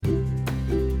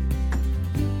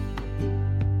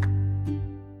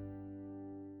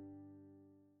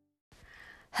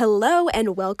Hello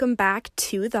and welcome back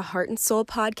to the Heart and Soul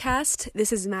podcast.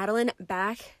 This is Madeline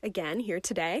back again here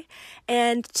today.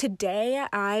 And today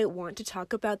I want to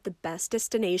talk about the best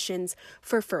destinations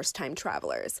for first-time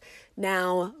travelers.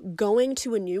 Now, going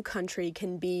to a new country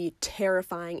can be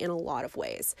terrifying in a lot of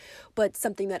ways. But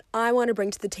something that I want to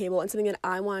bring to the table and something that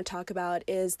I want to talk about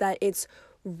is that it's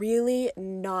really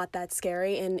not that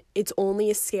scary, and it's only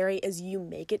as scary as you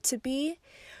make it to be.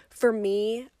 For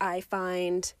me, I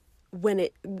find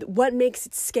what makes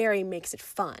it scary makes it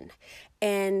fun.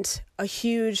 And a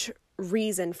huge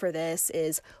reason for this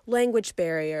is language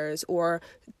barriers, or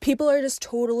people are just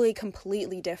totally,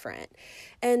 completely different.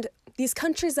 And these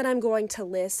countries that I'm going to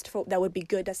list that would be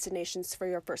good destinations for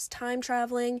your first time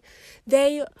traveling,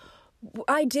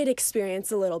 I did experience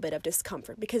a little bit of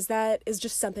discomfort because that is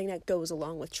just something that goes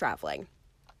along with traveling.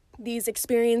 These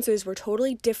experiences were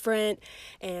totally different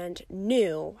and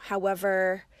new.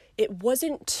 However, it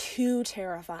wasn't too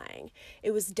terrifying.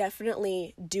 It was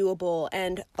definitely doable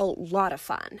and a lot of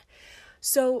fun.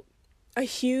 So, a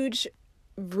huge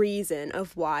reason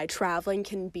of why traveling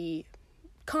can be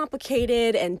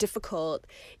complicated and difficult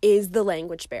is the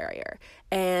language barrier.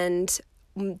 And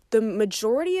the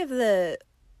majority of the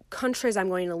countries I'm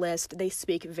going to list, they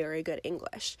speak very good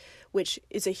English, which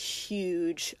is a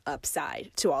huge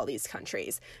upside to all these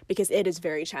countries because it is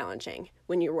very challenging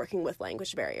when you're working with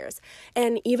language barriers.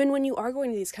 And even when you are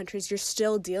going to these countries, you're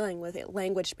still dealing with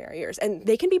language barriers, and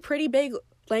they can be pretty big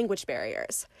language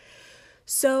barriers.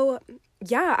 So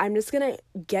yeah, I'm just going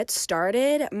to get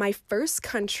started. My first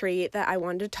country that I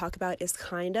wanted to talk about is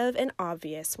kind of an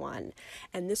obvious one,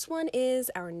 and this one is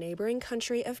our neighboring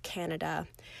country of Canada.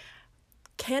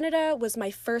 Canada was my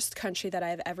first country that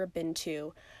I've ever been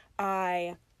to.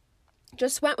 I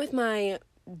just went with my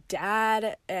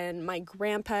dad and my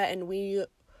grandpa, and we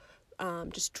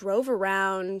just drove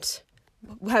around,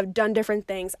 have done different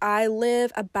things. I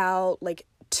live about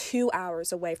 2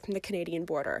 hours away from the Canadian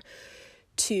border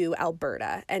to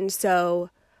Alberta, and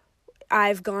so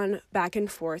I've gone back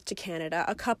and forth to Canada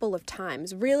a couple of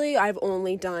times. Really, I've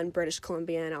only done British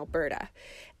Columbia and Alberta,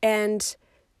 and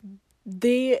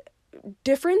the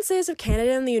differences of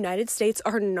Canada and the United States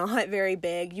are not very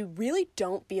big. You really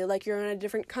don't feel like you're in a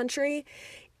different country.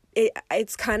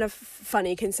 It's kind of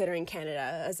funny considering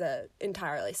Canada as a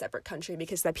entirely separate country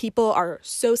because the people are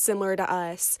so similar to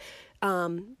us.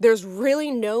 There's really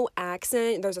no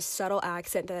accent. There's a subtle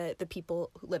accent that the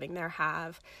people living there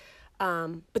have.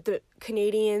 But the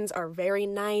Canadians are very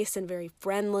nice and very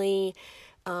friendly.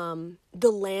 The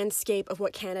landscape of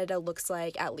what Canada looks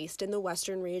like, at least in the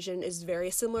western region, is very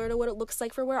similar to what it looks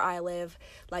like for where I live.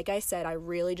 Like I said, I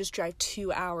really just drive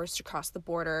 2 hours to cross the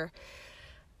border.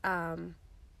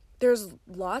 There's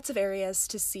lots of areas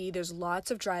to see. There's lots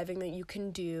of driving that you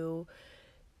can do.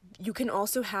 You can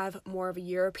also have more of a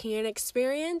European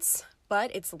experience, but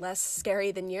it's less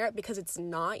scary than Europe because it's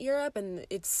not Europe and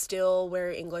it's still where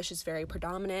English is very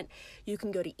predominant. You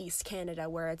can go to East Canada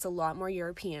where it's a lot more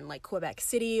European, like Quebec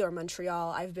City or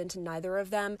Montreal. I've been to neither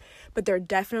of them, but they're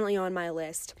definitely on my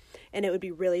list, and it would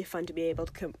be really fun to be able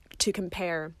to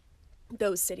compare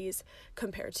those cities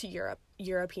compared to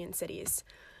European cities.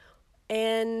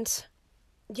 And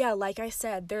yeah, like I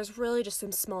said, there's really just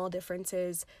some small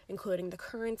differences, including the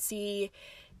currency.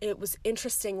 It was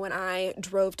interesting when I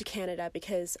drove to Canada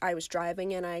because I was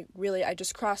driving and I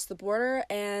just crossed the border,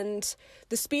 and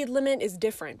the speed limit is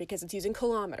different because it's using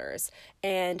kilometers,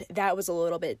 and that was a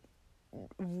little bit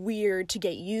weird to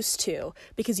get used to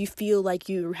because you feel like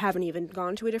you haven't even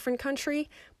gone to a different country,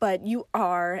 but you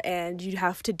are, and you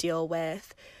have to deal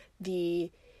with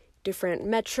the different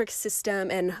metric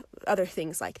system and other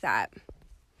things like that.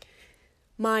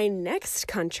 My next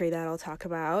country that I'll talk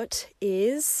about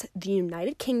is the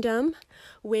United Kingdom,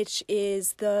 which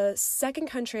is the second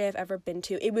country I've ever been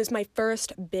to. It was my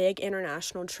first big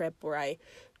international trip where I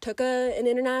took an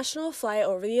international flight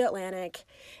over the Atlantic,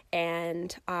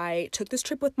 and I took this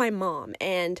trip with my mom.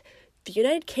 And the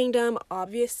United Kingdom,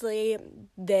 obviously,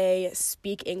 they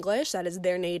speak English. That is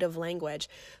their native language.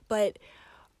 But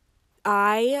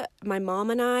my mom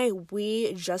and I,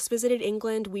 we just visited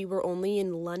England. We were only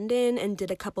in London and did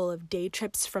a couple of day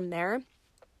trips from there.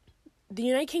 The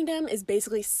United Kingdom is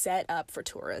basically set up for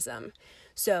tourism.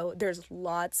 So there's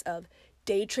lots of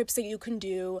day trips that you can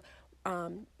do.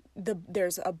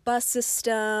 There's a bus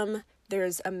system.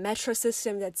 There's a metro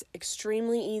system that's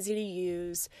extremely easy to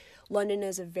use. London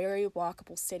is a very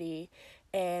walkable city,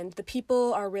 and the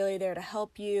people are really there to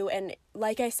help you. And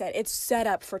like I said, it's set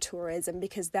up for tourism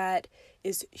because that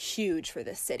is huge for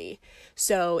this city.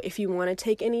 So if you want to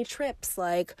take any trips,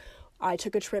 like I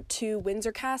took a trip to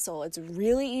Windsor Castle. It's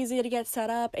really easy to get set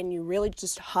up, and you really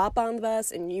just hop on the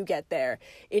bus and you get there.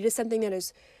 It is something that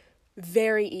is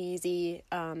very easy,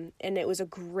 and it was a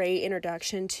great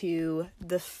introduction to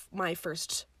my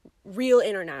first real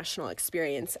international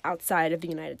experience outside of the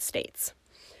United States.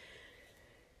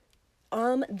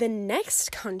 The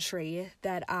next country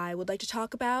that I would like to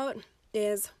talk about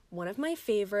is one of my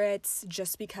favorites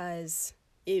just because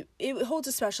it holds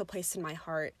a special place in my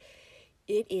heart.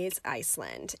 It is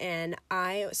Iceland, and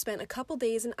I spent a couple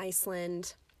days in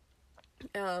Iceland.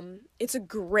 It's a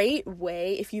great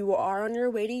way, if you are on your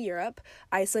way to Europe,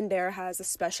 Icelandair has a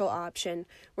special option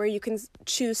where you can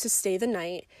choose to stay the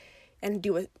night and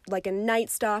do a night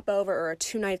stopover or a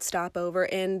 2-night stopover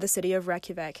in the city of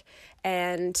Reykjavik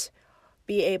and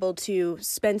be able to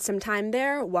spend some time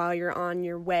there while you're on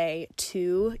your way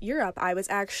to Europe. I was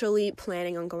actually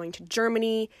planning on going to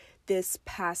Germany this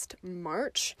past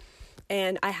March,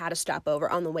 and I had a stopover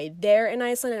on the way there in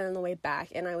Iceland and on the way back,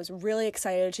 and I was really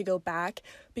excited to go back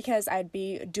because I'd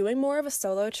be doing more of a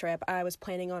solo trip. I was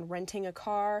planning on renting a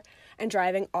car and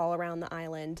driving all around the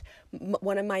island.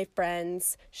 One of my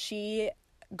friends, she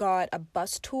got a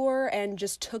bus tour and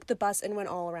just took the bus and went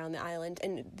all around the island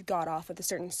and got off at the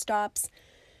certain stops.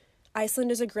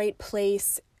 Iceland is a great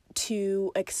place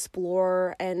to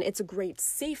explore, and it's a great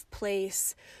safe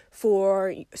place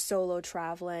for solo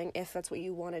traveling if that's what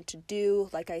you wanted to do.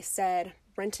 Like I said,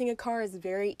 renting a car is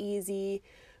very easy.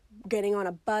 Getting on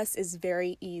a bus is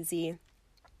very easy.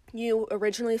 You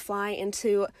originally fly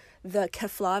into the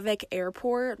Keflavik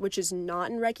airport, which is not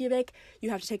in Reykjavik.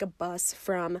 You have to take a bus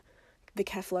from the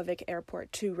Keflavik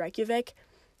airport to Reykjavik.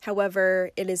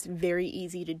 However, it is very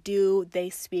easy to do. They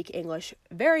speak English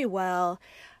very well.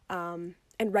 And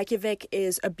Reykjavik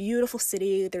is a beautiful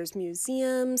city. There's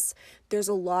museums. There's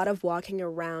a lot of walking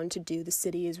around to do. The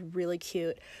city is really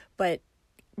cute. But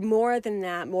more than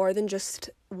that, more than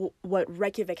just what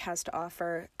Reykjavik has to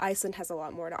offer, Iceland has a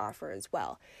lot more to offer as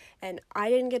well. And I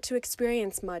didn't get to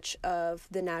experience much of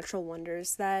the natural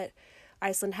wonders that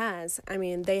Iceland has. I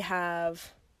mean, they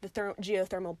have the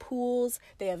geothermal pools,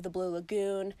 they have the Blue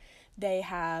Lagoon, they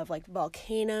have like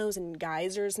volcanoes and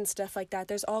geysers and stuff like that.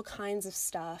 There's all kinds of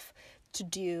stuff to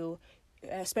do,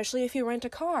 especially if you rent a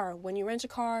car. When you rent a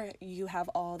car, you have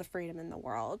all the freedom in the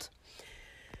world.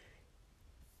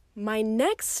 My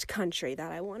next country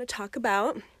that I want to talk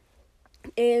about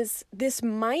this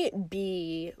might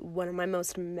be one of my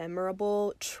most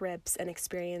memorable trips and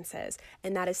experiences,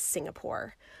 and that is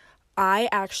Singapore. I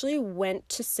actually went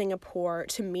to Singapore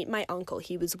to meet my uncle.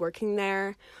 He was working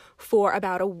there for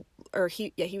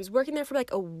he was working there for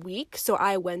like a week, so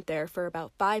I went there for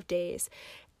about 5 days.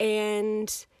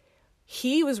 And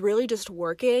he was really just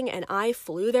working, and I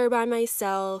flew there by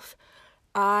myself.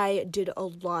 I did a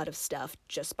lot of stuff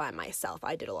just by myself.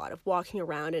 I did a lot of walking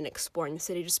around and exploring the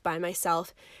city just by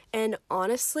myself. And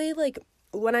honestly, like,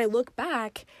 when I look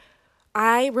back,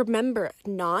 I remember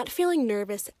not feeling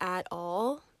nervous at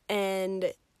all.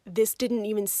 And this didn't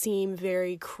even seem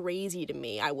very crazy to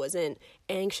me. I wasn't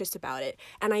anxious about it.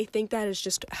 And I think that is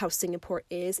just how Singapore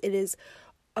is. It is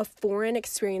a foreign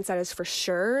experience, that is for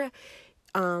sure.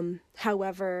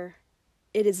 However,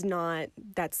 it is not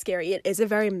that scary. It is a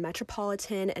very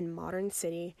metropolitan and modern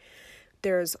city.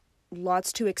 There's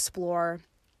lots to explore.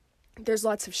 There's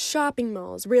lots of shopping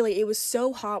malls. Really, it was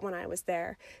so hot when I was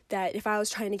there that if I was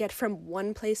trying to get from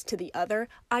one place to the other,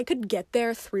 I could get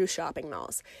there through shopping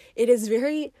malls. It is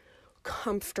very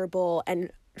comfortable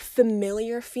and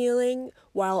familiar feeling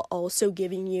while also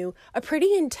giving you a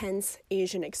pretty intense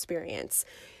Asian experience.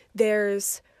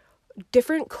 There's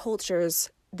different cultures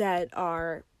that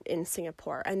are in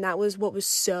Singapore, and that was what was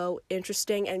so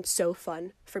interesting and so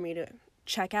fun for me to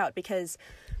check out, because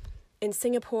in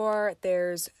Singapore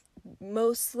there's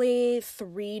mostly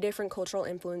 3 different cultural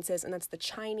influences, and that's the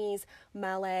Chinese,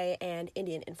 Malay, and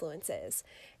Indian influences.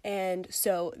 And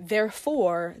so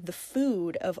therefore the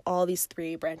food of all these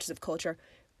 3 branches of culture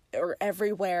are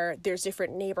everywhere. There's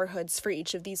different neighborhoods for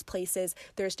each of these places.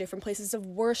 There's different places of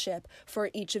worship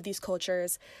for each of these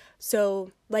cultures.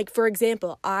 So, like, for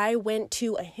example, I went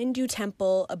to a Hindu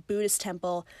temple, a Buddhist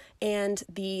temple, and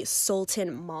the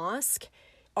Sultan Mosque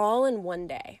all in one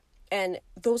day. And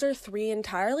those are 3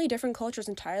 entirely different cultures,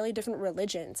 entirely different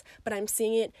religions, but I'm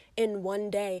seeing it in one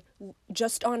day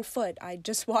just on foot. I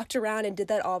just walked around and did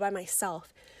that all by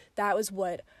myself. That was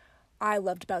what I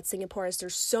loved about Singapore, is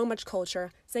there's so much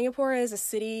culture. Singapore is a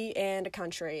city and a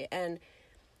country, and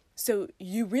so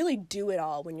you really do it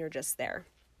all when you're just there.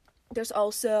 There's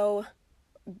also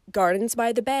Gardens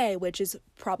by the Bay, which is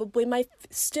probably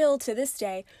still to this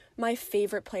day, my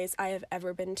favorite place I have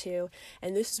ever been to.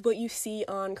 And this is what you see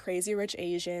on Crazy Rich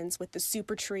Asians with the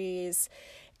super trees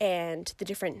and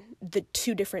the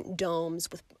two different domes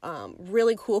with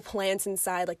really cool plants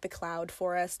inside, like the cloud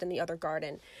forest and the other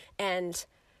garden. And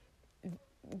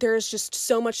there's just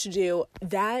so much to do.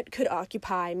 That could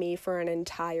occupy me for an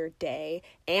entire day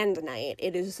and night.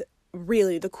 It is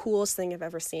really the coolest thing I've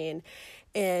ever seen.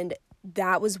 And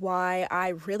that was why I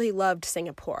really loved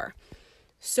Singapore.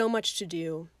 So much to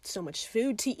do, so much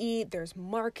food to eat. There's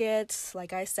markets.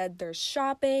 Like I said, there's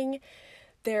shopping.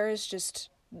 There's just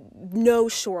no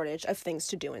shortage of things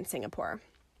to do in Singapore.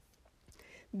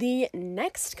 The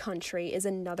next country is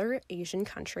another Asian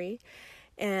country,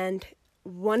 and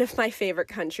one of my favorite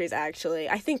countries, actually.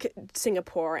 I think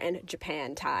Singapore and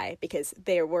Japan tie, because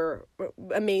they were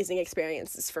amazing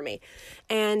experiences for me.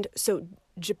 And so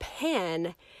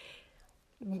Japan,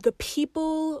 the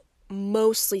people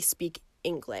mostly speak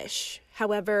English.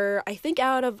 However, I think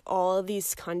out of all of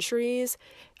these countries,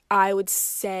 I would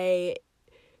say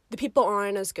the people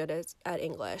aren't as good at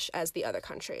English as the other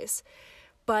countries.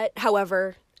 But,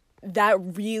 however, that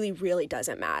really, really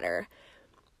doesn't matter.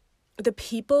 The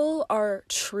people are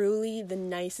truly the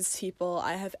nicest people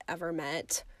I have ever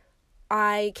met.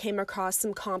 I came across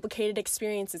some complicated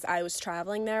experiences. I was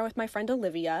traveling there with my friend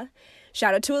Olivia.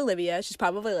 Shout out to Olivia. She's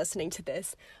probably listening to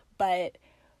this. But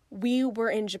we were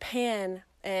in Japan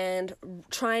and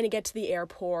trying to get to the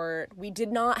airport. We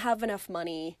did not have enough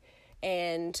money.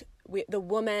 And the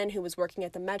woman who was working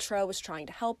at the metro was trying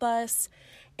to help us.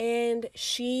 And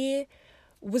she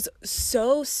was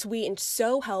so sweet and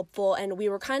so helpful, and we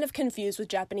were kind of confused with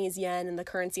Japanese yen and the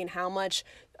currency and how much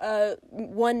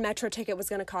one metro ticket was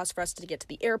going to cost for us to get to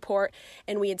the airport.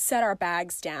 And we had set our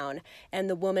bags down, and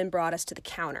the woman brought us to the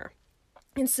counter.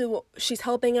 And so she's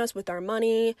helping us with our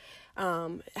money,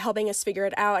 helping us figure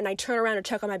it out. And I turn around and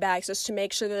check on my bags just to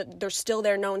make sure that they're still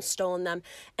there, no one's stolen them.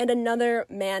 And another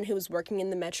man who was working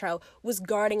in the metro was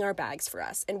guarding our bags for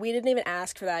us. And we didn't even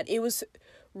ask for that. It was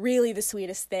really the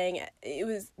sweetest thing. It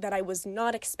was that I was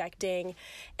not expecting.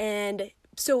 And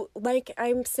so, like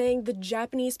I'm saying, the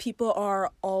Japanese people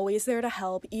are always there to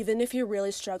help, even if you're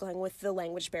really struggling with the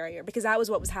language barrier, because that was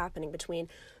what was happening between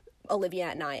Olivia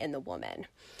and I and the woman.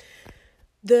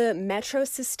 The metro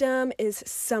system is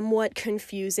somewhat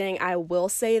confusing. I will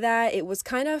say that it was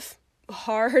kind of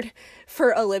hard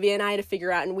for Olivia and I to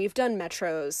figure out, and we've done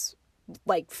metros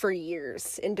like for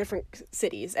years in different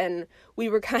cities, and we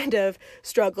were kind of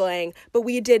struggling, but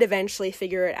we did eventually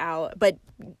figure it out. But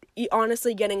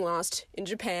honestly, getting lost in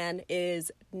Japan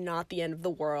is not the end of the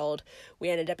world. We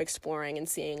ended up exploring and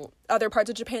seeing other parts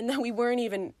of Japan that we weren't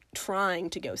even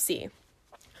trying to go see.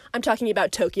 I'm talking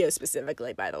about Tokyo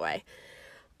specifically, by the way.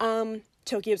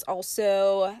 Tokyo is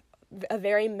also a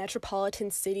very metropolitan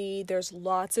city. There's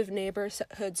lots of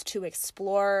neighborhoods to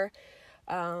explore.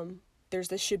 There's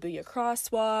the Shibuya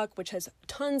Crosswalk, which has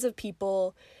tons of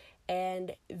people,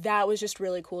 and that was just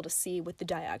really cool to see with the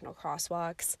diagonal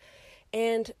crosswalks.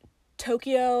 And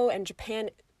Tokyo and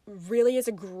Japan really is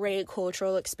a great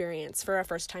cultural experience for a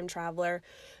first-time traveler.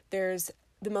 There's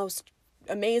the most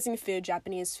amazing food.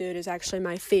 Japanese food is actually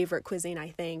my favorite cuisine, I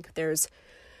think. There's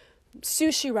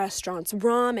sushi restaurants,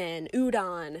 ramen,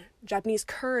 udon, Japanese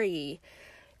curry.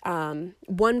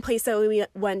 One place that we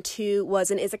went to was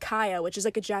an izakaya, which is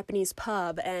like a Japanese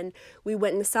pub, and we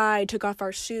went inside, took off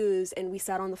our shoes, and we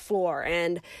sat on the floor,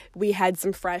 and we had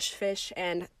some fresh fish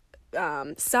and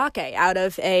sake out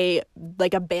of a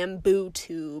bamboo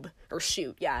tube or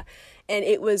chute, yeah. And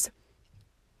it was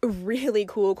a really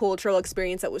cool cultural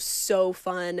experience that was so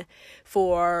fun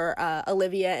for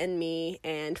Olivia and me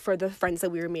and for the friends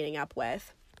that we were meeting up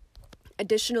with.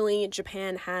 Additionally,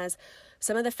 Japan has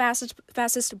some of the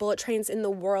fastest bullet trains in the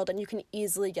world, and you can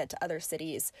easily get to other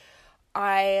cities.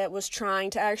 I was trying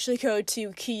to actually go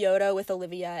to Kyoto with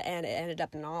Olivia, and it ended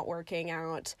up not working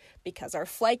out because our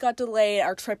flight got delayed.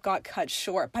 Our trip got cut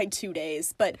short by 2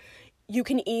 days, but you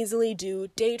can easily do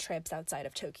day trips outside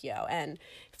of Tokyo and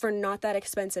for not that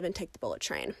expensive and take the bullet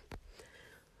train.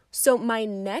 So my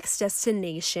next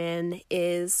destination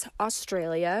is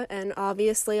Australia, and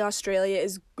obviously Australia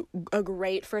is a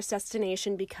great first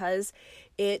destination because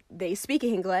they speak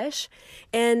English.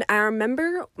 And I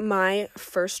remember my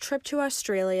first trip to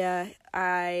Australia,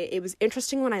 it was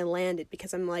interesting when I landed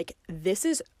because I'm like, this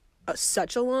is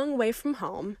such a long way from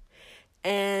home,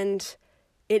 and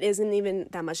it isn't even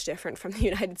that much different from the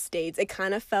United States. It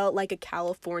kind of felt like a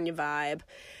California vibe.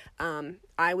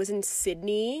 I was in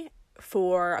Sydney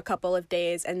for a couple of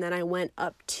days, and then I went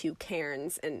up to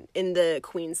Cairns and in the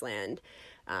Queensland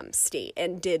state,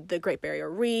 and did the Great Barrier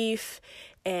Reef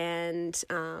and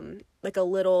like a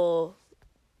little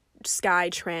sky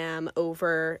tram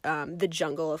over the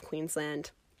jungle of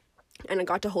Queensland. And I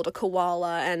got to hold a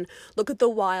koala and look at the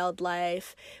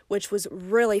wildlife, which was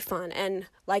really fun. And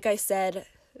like I said,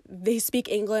 they speak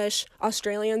English.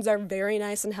 Australians are very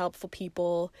nice and helpful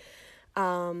people.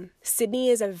 Sydney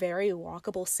is a very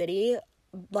walkable city.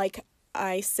 Like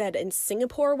I said, in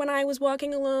Singapore when I was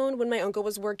walking alone, when my uncle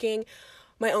was working,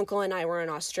 my uncle and I were in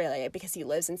Australia because he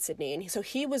lives in Sydney. And so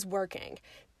he was working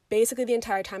basically the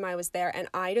entire time I was there, and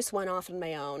I just went off on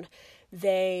my own.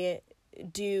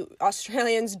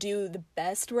 Australians do the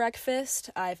best breakfast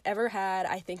I've ever had.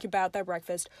 I think about that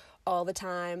breakfast all the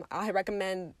time. I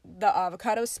recommend the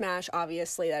avocado smash,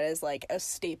 obviously, that is like a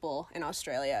staple in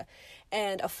Australia,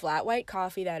 and a flat white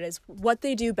coffee. That is what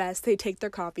they do best. They take their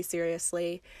coffee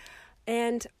seriously.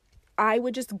 And I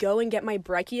would just go and get my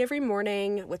brekkie every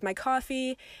morning with my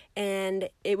coffee, and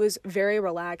it was very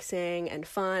relaxing and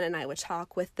fun, and I would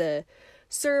talk with the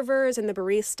servers and the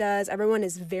baristas. Everyone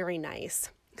is very nice.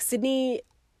 Sydney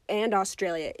and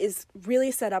Australia is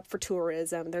really set up for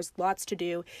tourism. There's lots to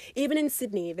do. Even in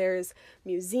Sydney, there's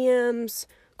museums,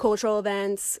 cultural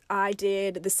events. I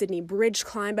did the Sydney Bridge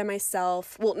climb by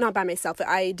myself. Well, not by myself.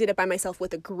 I did it by myself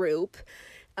with a group.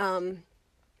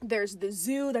 There's the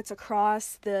zoo that's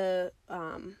across the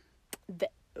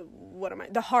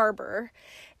harbor,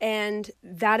 and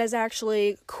that is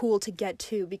actually cool to get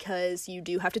to because you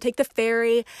do have to take the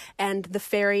ferry, and the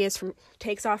ferry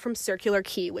takes off from Circular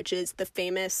Quay, which is the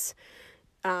famous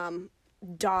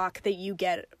dock that you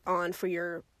get on for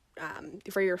your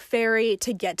ferry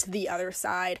to get to the other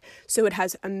side. So it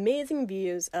has amazing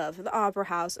views of the Opera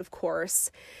House, of course,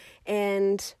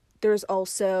 and there's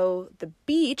also the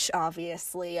beach,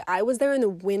 obviously. I was there in the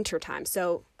winter time,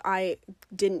 so I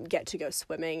didn't get to go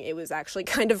swimming. It was actually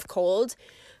kind of cold.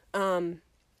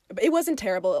 It wasn't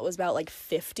terrible. It was about like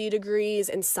 50 degrees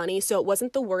and sunny, so it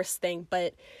wasn't the worst thing,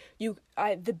 but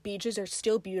the beaches are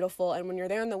still beautiful, and when you're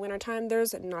there in the wintertime,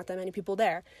 there's not that many people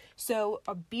there. So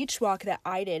a beach walk that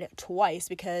I did twice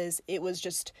because it was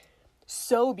just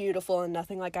so beautiful and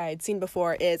nothing like I had seen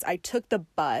before is I took the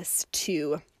bus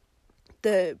to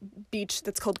the beach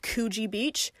that's called Coogee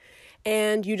Beach,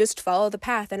 and you just follow the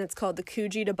path, and it's called the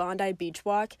Coogee to Bondi Beach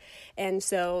Walk. And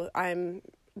so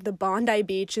the Bondi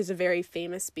Beach is a very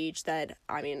famous beach that,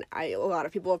 a lot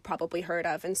of people have probably heard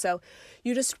of. And so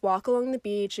you just walk along the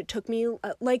beach. It took me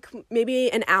like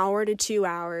maybe an hour to 2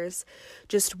 hours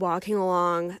just walking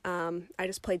along. I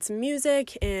just played some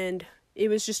music, and it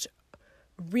was just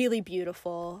really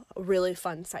beautiful, a really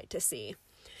fun sight to see.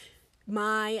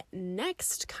 My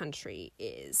next country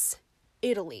is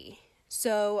Italy.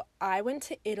 So I went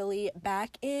to Italy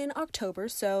back in October,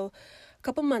 so a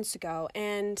couple months ago,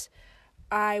 and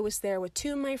I was there with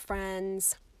two of my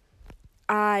friends.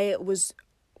 I was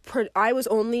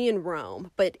only in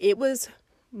Rome, but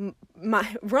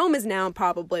Rome is now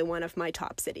probably one of my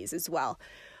top cities as well.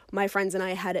 My friends and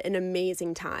I had an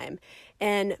amazing time,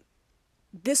 and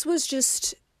this was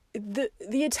just the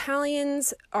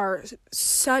Italians are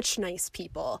such nice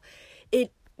people.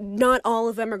 Not all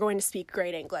of them are going to speak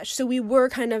great English, so we were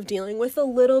kind of dealing with a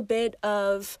little bit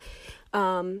of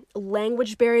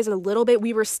language barriers.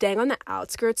 We were staying on the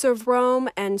outskirts of Rome,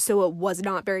 and so it was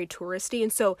not very touristy,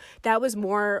 and so that was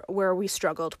more where we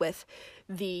struggled with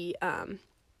the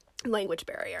language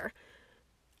barrier.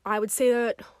 I would say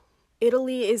that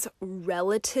Italy is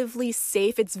relatively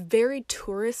safe. It's very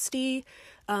touristy,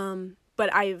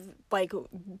 but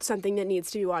something that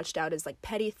needs to be watched out is like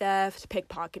petty theft,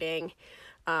 pickpocketing,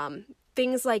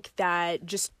 things like that.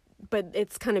 But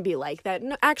it's going to be like that.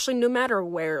 No, actually, no matter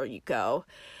where you go.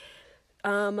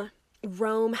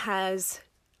 Rome has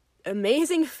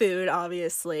amazing food,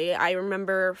 obviously. I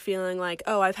remember feeling like,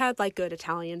 I've had like good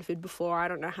Italian food before. I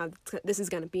don't know how this is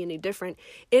going to be any different.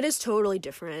 It is totally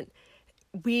different.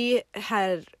 We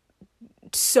had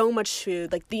so much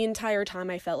food, like the entire time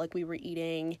I felt like we were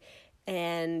eating,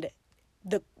 and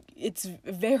it's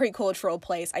a very cultural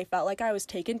place. I felt like I was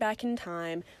taken back in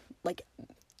time, like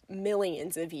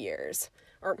millions of years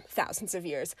or thousands of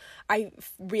years. I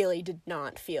really did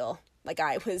not feel like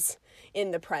I was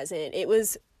in the present. It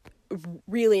was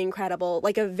really incredible,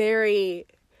 like the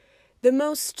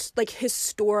most like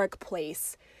historic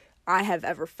place I have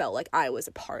ever felt like I was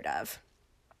a part of.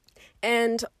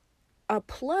 And a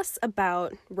plus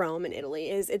about Rome and Italy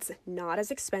is it's not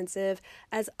as expensive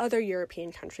as other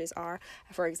European countries are.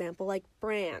 For example, like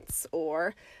France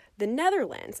or the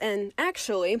Netherlands. And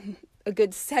actually, a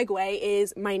good segue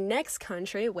is my next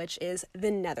country, which is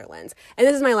the Netherlands. And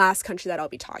this is my last country that I'll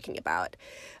be talking about.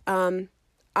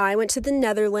 I went to the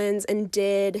Netherlands and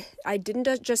I didn't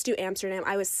just do Amsterdam.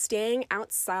 I was staying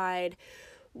outside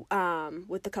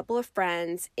with a couple of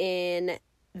friends in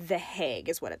The Hague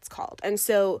is what it's called. And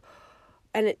so,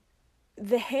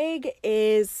 The Hague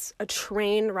is a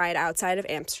train ride outside of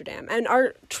Amsterdam. And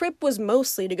our trip was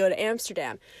mostly to go to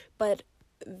Amsterdam. But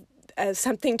as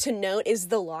something to note is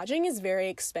the lodging is very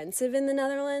expensive in the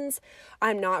Netherlands.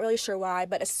 I'm not really sure why,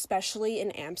 but especially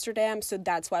in Amsterdam, so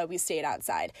that's why we stayed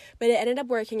outside. But it ended up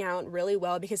working out really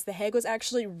well because The Hague was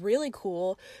actually really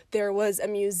cool. There was a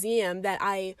museum that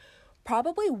I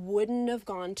probably wouldn't have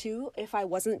gone to if I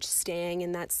wasn't staying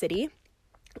in that city.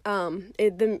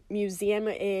 The museum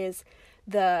is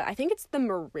I think it's the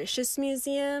Mauritius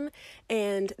Museum,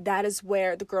 and that is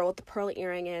where the girl with the pearl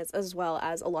earring is, as well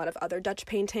as a lot of other Dutch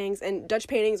paintings, and Dutch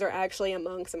paintings are actually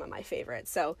among some of my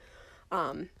favorites. So,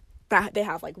 that they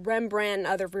have like Rembrandt and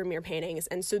other Vermeer paintings,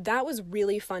 and so that was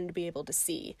really fun to be able to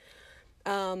see.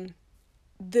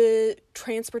 The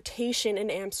transportation in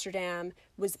Amsterdam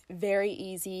was very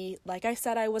easy. Like I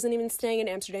said, I wasn't even staying in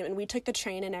Amsterdam, and we took the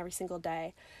train in every single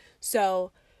day.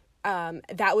 So,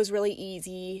 that was really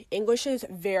easy. English is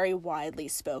very widely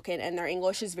spoken, and their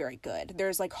English is very good.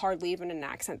 There's like hardly even an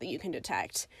accent that you can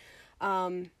detect.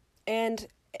 And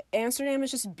Amsterdam is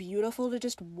just beautiful to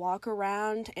just walk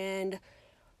around, and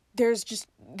there's just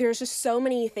so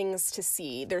many things to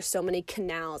see. There's so many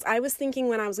canals. I was thinking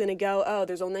when I was going to go, oh,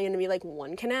 there's only going to be like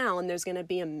one canal and there's going to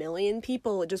be 1 million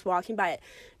people just walking by it.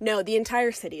 No, the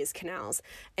entire city is canals.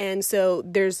 And so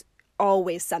there's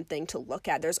always something to look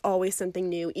at. There's always something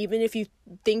new. Even if you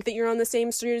think that you're on the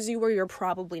same street as you were, you're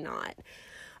probably not.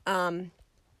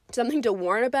 Something to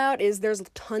warn about is there's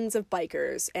tons of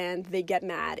bikers and they get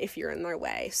mad if you're in their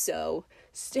way. So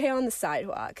stay on the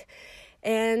sidewalk.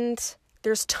 And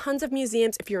there's tons of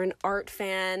museums. If you're an art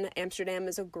fan, Amsterdam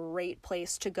is a great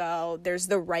place to go. There's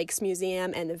the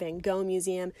Rijksmuseum and the Van Gogh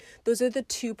Museum. Those are the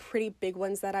two pretty big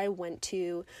ones that I went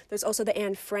to. There's also the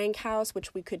Anne Frank House,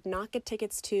 which we could not get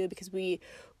tickets to because we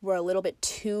were a little bit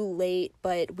too late,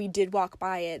 but we did walk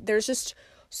by it. There's just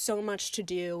so much to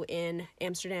do in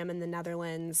Amsterdam and the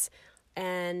Netherlands,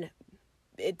 and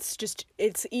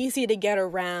it's easy to get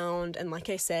around, and like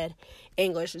I said,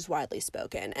 English is widely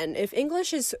spoken. And if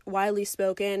English is widely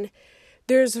spoken,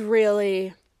 there's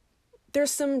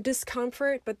some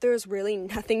discomfort, but there's really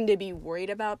nothing to be worried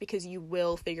about because you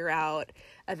will figure out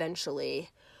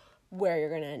eventually where you're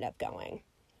going to end up going.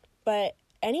 But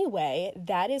anyway,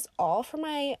 that is all for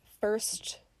my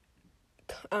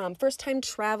first-time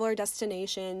traveler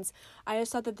destinations. I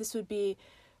just thought that this would be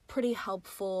pretty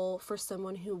helpful for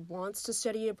someone who wants to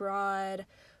study abroad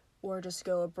or just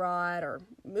go abroad or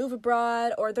move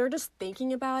abroad, or they're just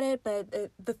thinking about it, but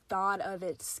the thought of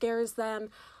it scares them.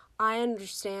 I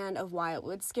understand of why it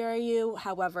would scare you.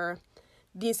 However,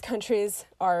 these countries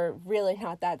are really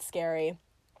not that scary.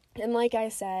 And like I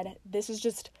said,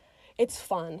 it's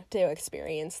fun to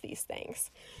experience these things.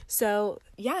 So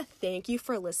yeah, thank you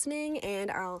for listening,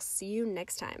 and I'll see you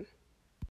next time.